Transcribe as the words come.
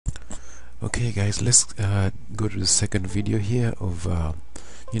Okay guys, let's go to the second video here of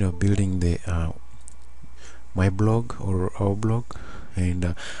building the my blog or our blog.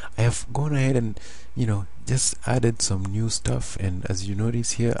 And I have gone ahead and just added some new stuff, and as you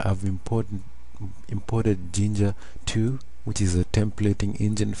notice here, I've imported Ginger 2, which is a templating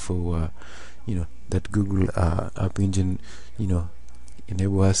engine for that Google app engine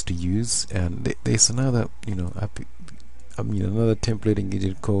enable us to use. And there's another another templating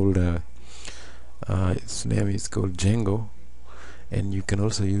engine called its name is called Django, and you can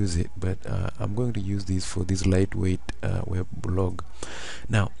also use it, but I'm going to use this for this lightweight web blog.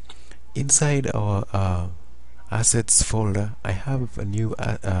 Now inside our assets folder, I have a new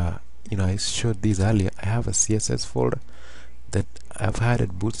I showed this earlier. I have a CSS folder that I've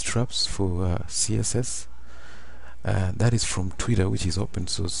added bootstraps for CSS. That is from Twitter, which is open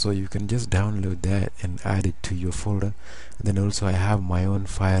source, so you can just download that and add it to your folder. And then also I have my own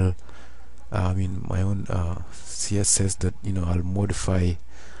file, my own CSS that I'll modify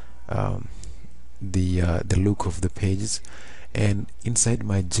the look of the pages. And inside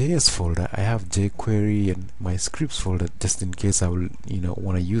my JS folder, I have jQuery and my scripts folder, just in case I will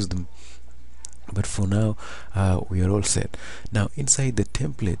want to use them. But for now, we are all set. Now inside the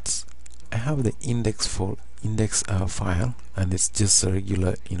templates, I have the index file, and it's just a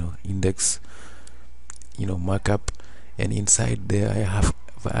regular index markup. And inside there I have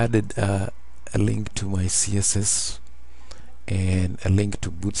added a link to my CSS and a link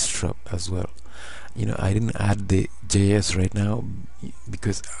to Bootstrap as well. I didn't add the JS right now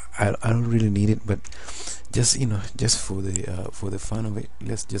because I don't really need it, but just for the fun of it,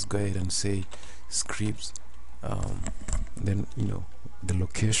 let's just go ahead and say scripts, then the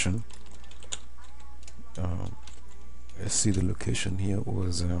location. Let's see, the location here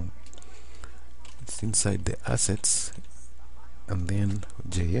was it's inside the assets, and then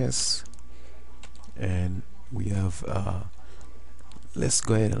JS, and we have let's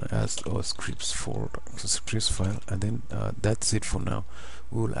go ahead and add our scripts file, and then that's it for now.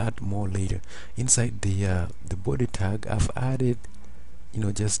 We will add more later. Inside the body tag, I've added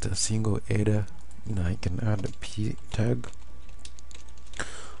just a single header. I can add a p tag,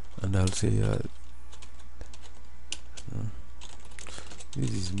 and I'll say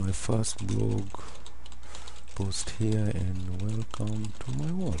this is my first blog post here, and welcome to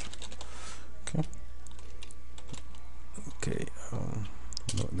my wall. Okay,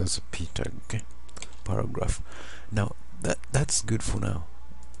 no, that's a p tag. Okay, paragraph. Now that's good for now.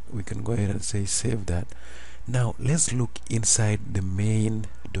 We can go ahead and say save that. Now let's look inside the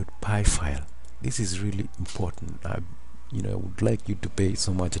main.py file. This is really important. I would like you to pay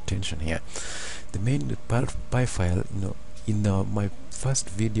so much attention here. The main.py file, in my first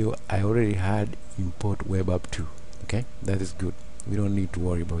video I already had import web app 2. Okay, that is good. We don't need to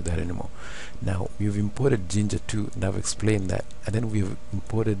worry about that anymore. Now we've imported Ginger 2, and I've explained that. And then we've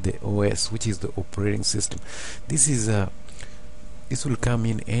imported the OS, which is the operating system. This will come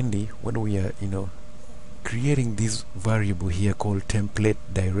in handy when we are creating this variable here called template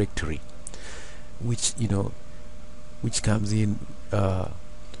directory, which comes in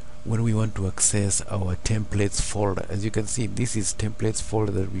when we want to access our templates folder. As you can see, this is templates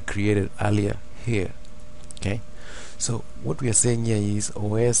folder that we created earlier here. Okay, so what we are saying here is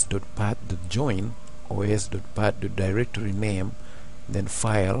os.path.join os.path.directory name, then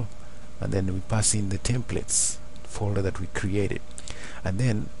file, and then we pass in the templates folder that we created. And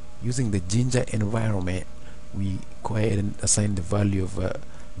then using the Ginger environment, we go ahead and assign the value of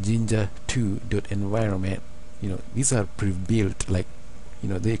ginger2.environment. These are pre-built, like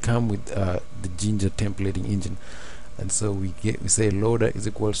they come with the Ginger templating engine. And so we say loader is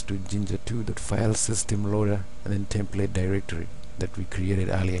equals to ginger2.file system loader, and then template directory that we created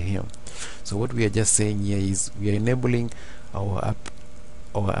earlier here. So what we are just saying here is we are enabling our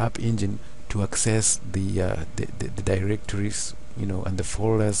app engine to access the directories and the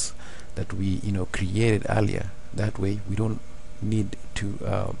folders that we created earlier. That way we don't need to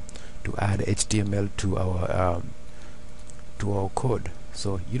add HTML to our code.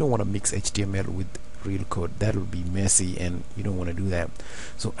 So you don't want to mix HTML with real code. That will be messy, and you don't want to do that.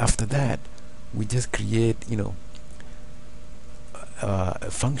 So after that, we just create a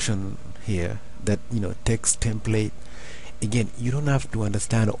function here that text template. Again, you don't have to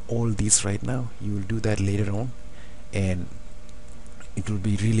understand all this right now. You will do that later on, and it will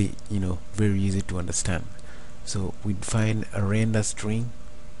be really very easy to understand. So we define a render string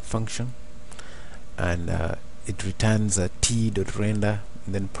function, and it returns a t.render,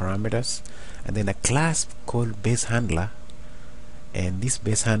 and then parameters, and then a class called base handler, and this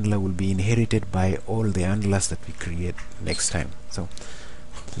base handler will be inherited by all the handlers that we create next time. So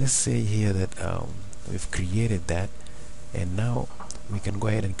let's say here that we've created that, and now we can go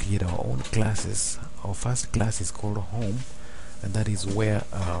ahead and create our own classes. Our first class is called home, and that is where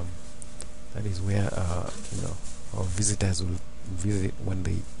you know, our visitors will visit when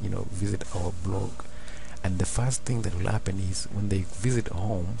they visit our blog. And the first thing that will happen is when they visit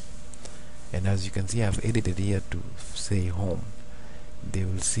home, and as you can see, I've edited here to say home, they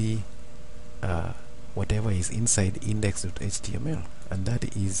will see whatever is inside index.html, and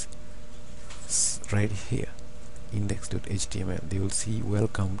that is right here, index.html. They will see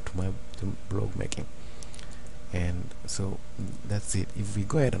welcome to my blog making. And so that's it. If we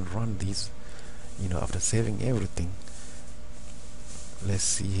go ahead and run this, after saving everything, let's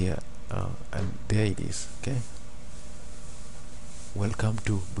see here, and there it is. Okay, welcome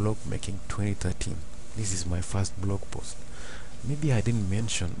to blog making 2013. This is my first blog post. Maybe I didn't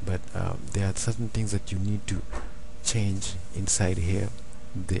mention, but there are certain things that you need to change inside here,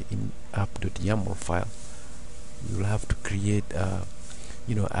 the app.yaml file. You'll have to create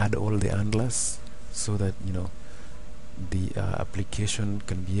add all the handlers so that the application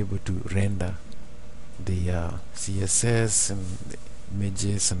can be able to render the CSS and the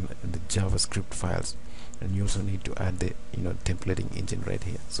images and the JavaScript files. And you also need to add the templating engine right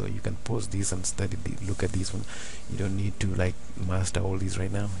here, so you can pause this and look at this one. You don't need to like master all these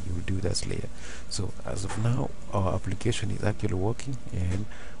right now. You will do that later. So as of now, our application is actually working, and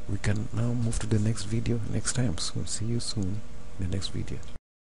we can now move to the next video next time. So see you soon in the next video.